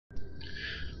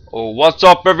Oh, what's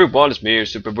up, everyone? It's me,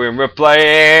 Super Boom. We're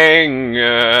playing.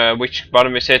 Which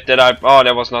button is it that I? Oh,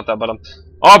 that was not that button.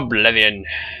 Oblivion.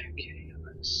 Okay,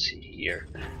 let's see here.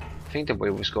 I think the way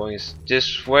it was going is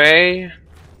this way.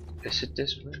 Is it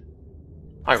this way?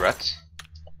 Hi, rats.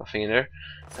 Nothing in there.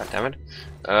 God damn it.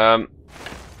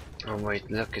 Oh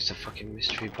wait, look, it's a fucking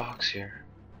mystery box here.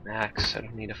 Max, I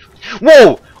don't need a.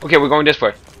 Whoa! Okay, we're going this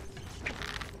way.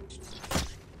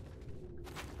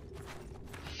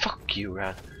 Fuck you,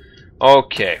 rat.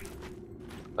 Okay.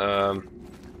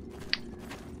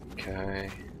 Okay.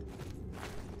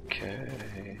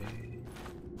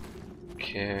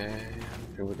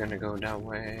 We're gonna go that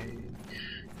way.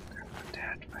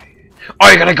 That way. Oh,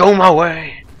 you're gonna go my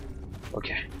way.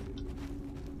 Okay.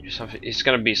 There's something. It's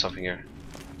gonna be something here.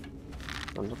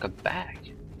 Oh, look, a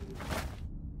bag.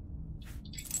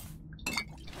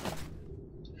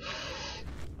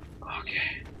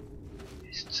 Okay.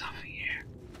 Is something here?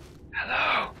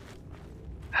 Hello.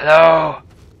 Hello?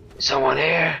 Is someone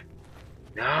here?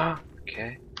 No?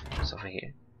 Okay. Something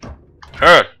here.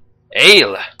 Her!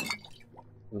 Ale!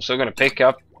 I'm still gonna pick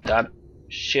up that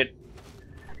shit.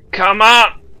 Come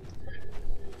on!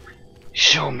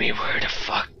 Show me where the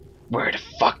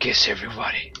fuck is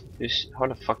everybody? How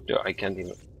the fuck do I can't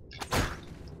even.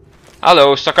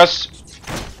 Hello, suckers!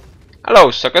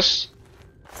 Hello, suckers!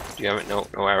 Do you have it? No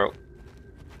arrow.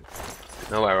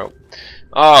 No arrow.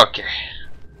 Okay.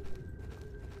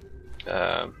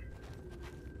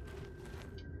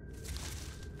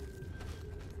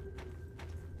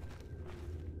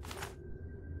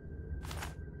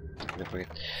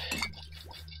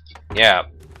 Yeah.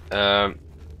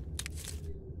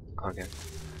 Okay.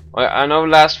 Well, I know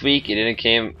last week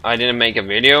I didn't make a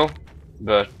video,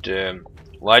 but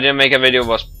why I didn't make a video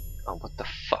was, oh, what the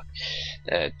fuck,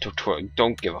 tutorial.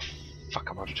 Don't give a fuck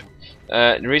about it.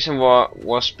 The reason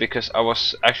was because I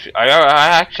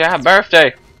actually had a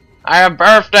birthday. I have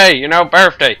birthday, you know,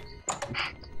 birthday.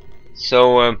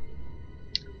 So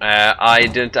I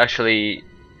didn't actually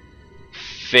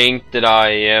think that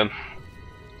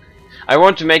I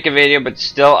want to make a video, but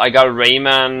still I got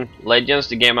Rayman Legends,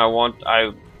 the game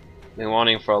I've been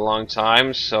wanting for a long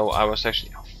time. So I was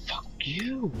actually, oh fuck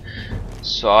you.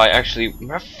 So I actually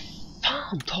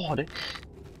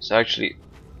So I actually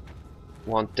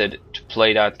wanted to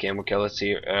play that game. Okay, let's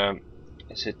see.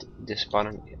 Is it this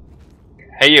button?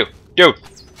 Hey you, dude!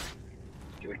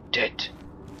 You're dead.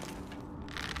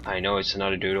 I know it's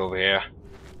another dude over here.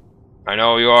 I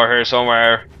know you are here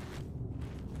somewhere.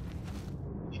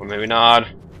 Or maybe not.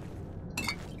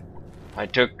 I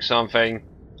took something.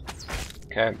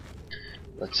 Okay.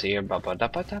 Let's see here.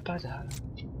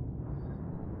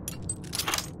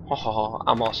 Oh,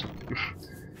 I'm awesome.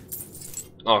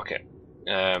 Okay.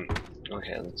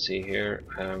 Okay, let's see here.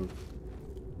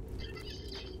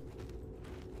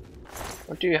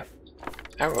 What do you have?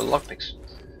 Arrow lockpicks.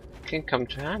 Can come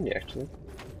to handy actually.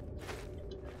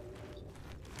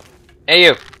 Hey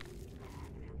you!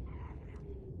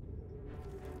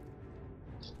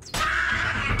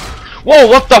 Whoa,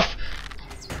 what the f—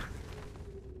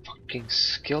 fucking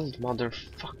skilled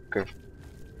motherfucker.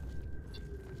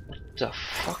 What the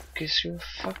fuck is your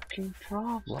fucking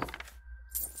problem?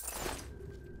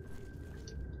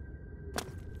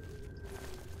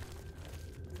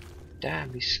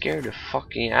 Damn, he scared the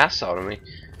fucking ass out of me.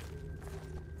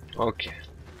 Okay.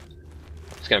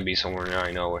 It's gonna be somewhere now,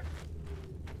 I know it.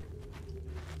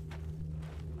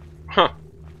 Huh.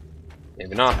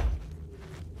 Maybe not.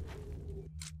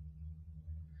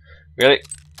 Really?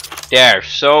 There,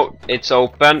 so it's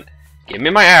open. Give me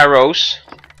my arrows.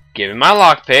 Give me my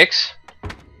lockpicks.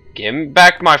 Give me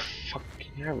back my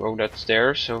fucking arrow that's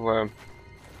there, so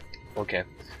okay.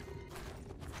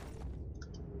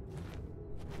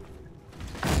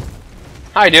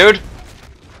 Hi dude.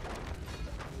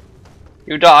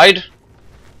 You died?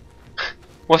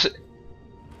 Was it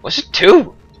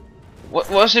two? What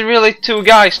was it really two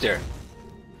guys there?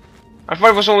 I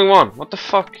thought it was only one. What the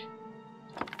fuck?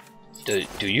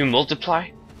 Do you multiply?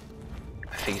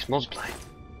 I think it's multiplying.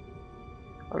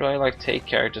 How do I like take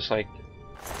characters like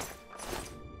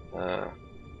oh,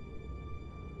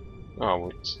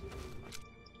 it's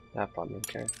that button,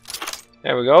 okay.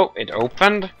 There we go, it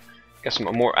opened. Got some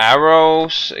more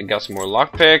arrows, got some more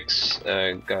lockpicks,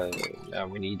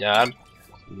 we need that.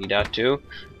 We need that too.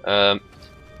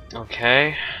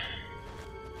 Okay.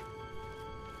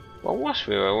 What was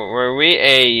we? Were we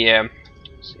a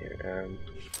let's see here,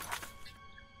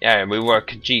 yeah, we were a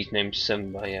Khajiit named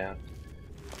Simba, yeah.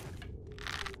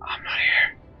 I'm not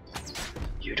here.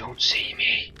 You don't see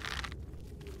me.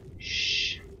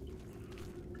 Shh.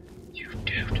 You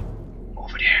dude.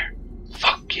 Over there.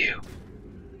 Fuck you.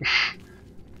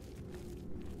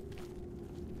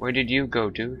 Where did you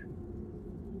go, dude?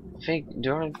 I think,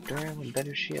 do I have a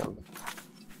better shield?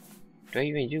 Do I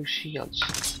even use shields?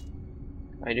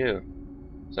 I do.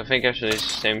 So I think actually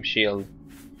it's the same shield.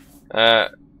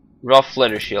 Rough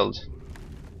leather shield.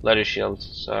 Leather shield,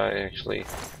 so I actually...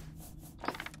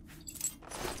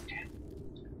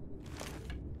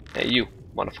 Hey you,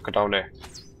 motherfucker down there.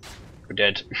 You're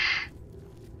dead.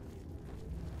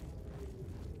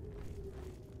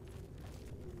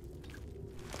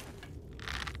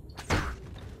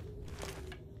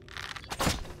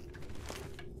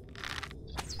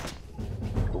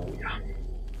 Oh yeah.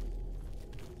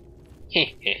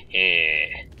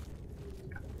 Hehehe.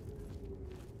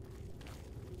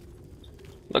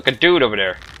 Look, a dude over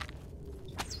there.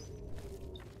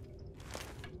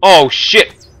 Oh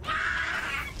shit!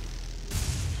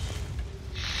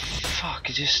 Fuck,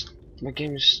 it just... my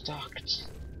game is stuck.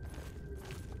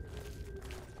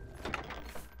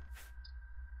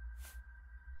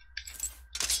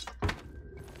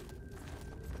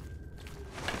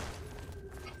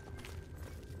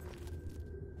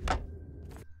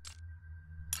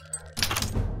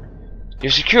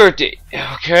 Your security,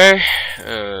 okay.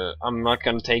 I'm not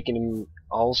gonna take any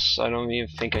else. I don't even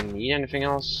think I need anything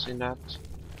else in that.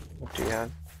 What do you have?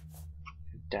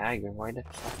 A dagger. Why the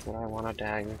fuck would I want a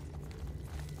dagger?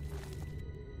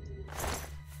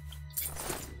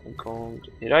 Gold.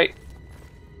 Did I?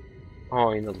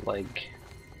 Oh, in the leg.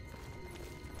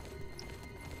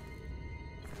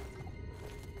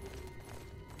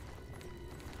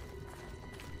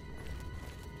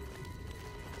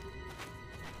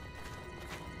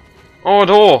 Oh, a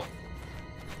door!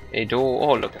 A door.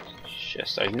 Oh, look at the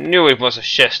chest. I knew it was a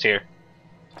chest here.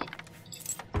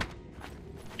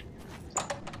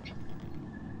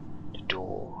 The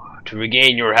door. To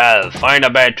regain your health, find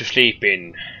a bed to sleep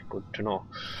in. Good to know.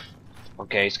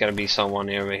 Okay, it's gotta be someone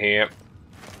over here.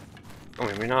 Oh,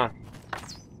 maybe not.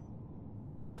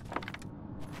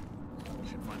 We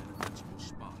should find a defensible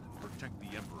spot and protect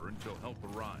the Emperor until help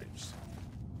arrives.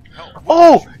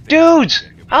 Oh, dudes!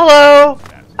 Hello!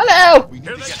 Hello!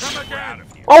 Here they come again!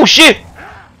 Oh shit!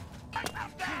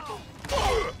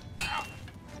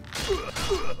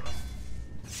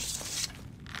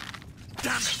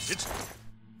 Damn it! It's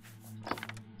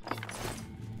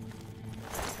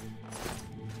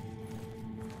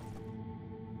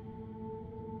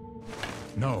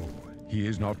No, he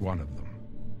is not one of them.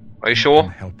 Are you He sure?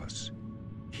 can help us.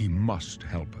 He must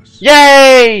help us.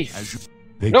 Yay!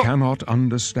 They No. cannot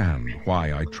understand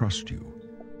why I trust you.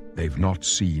 They've not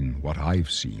seen what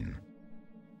I've seen.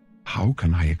 How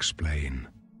can I explain?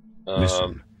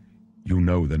 Listen, you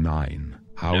know the Nine,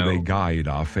 how No. they guide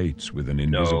our fates with an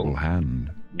invisible hand.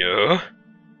 No.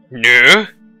 No.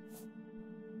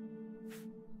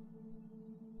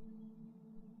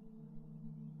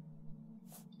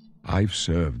 I've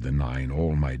served the Nine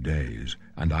all my days,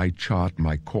 and I chart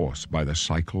my course by the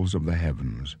cycles of the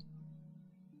heavens.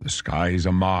 The skies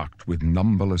are marked with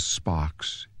numberless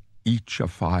sparks, each a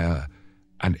fire,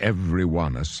 and every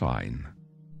one a sign.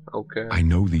 Okay. I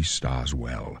know these stars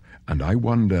well, and I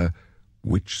wonder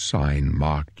which sign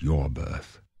marked your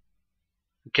birth.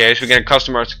 Okay, so we get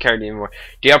customers to carry the invoice.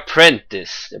 The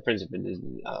apprentice. The principal is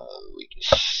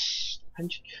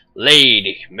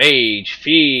lady, mage,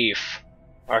 thief,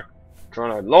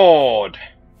 Arcana, lord,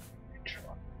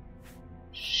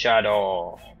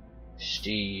 shadow,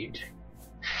 steed,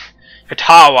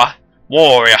 Katawa,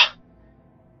 warrior.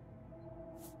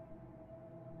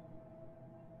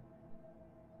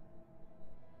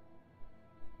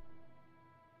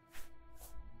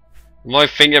 My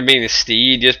finger being a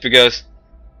steed just because.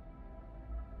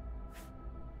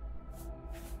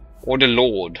 Or the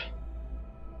Lord.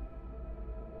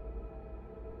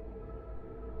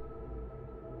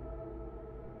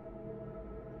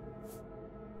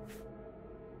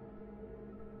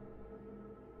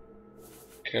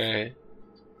 Okay.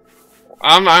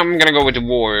 I'm gonna go with the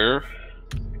warrior.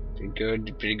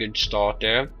 Pretty good start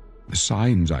there. The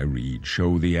signs I read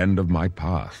show the end of my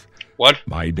path. What?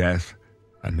 My death,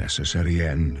 a necessary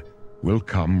end, will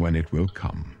come when it will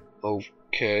come.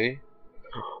 Okay.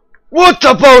 What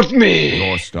about me?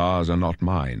 Your stars are not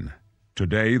mine.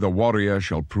 Today the warrior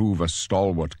shall prove a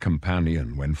stalwart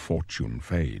companion when fortune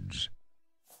fades.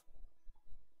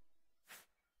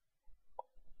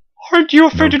 Aren't you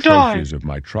afraid No to die? trophies of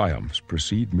my triumphs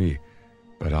precede me,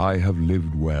 but I have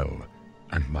lived well,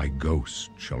 and my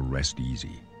ghost shall rest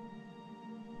easy.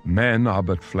 Men are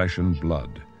but flesh and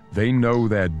blood. They know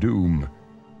their doom,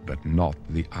 but not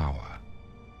the hour.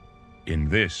 In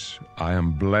this, I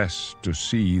am blessed to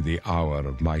see the hour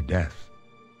of my death,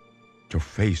 to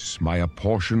face my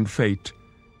apportioned fate.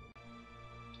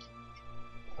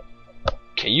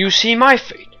 Can you see my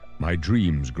fate? My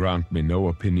dreams grant me no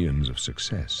opinions of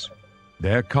success.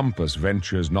 Their compass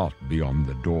ventures not beyond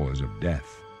the doors of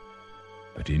death.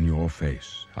 But in your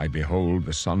face I behold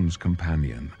the sun's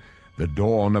companion. The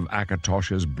dawn of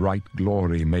Akatosh's bright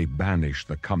glory may banish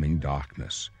the coming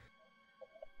darkness.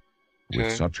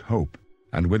 With such hope,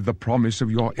 and with the promise of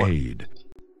your aid,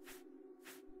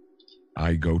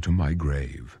 I go to my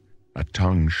grave. A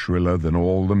tongue shriller than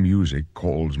all the music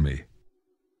calls me.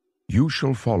 You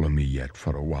shall follow me yet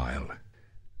for a while.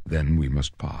 Then we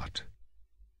must part.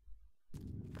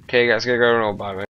 Okay guys, gotta go. Bye.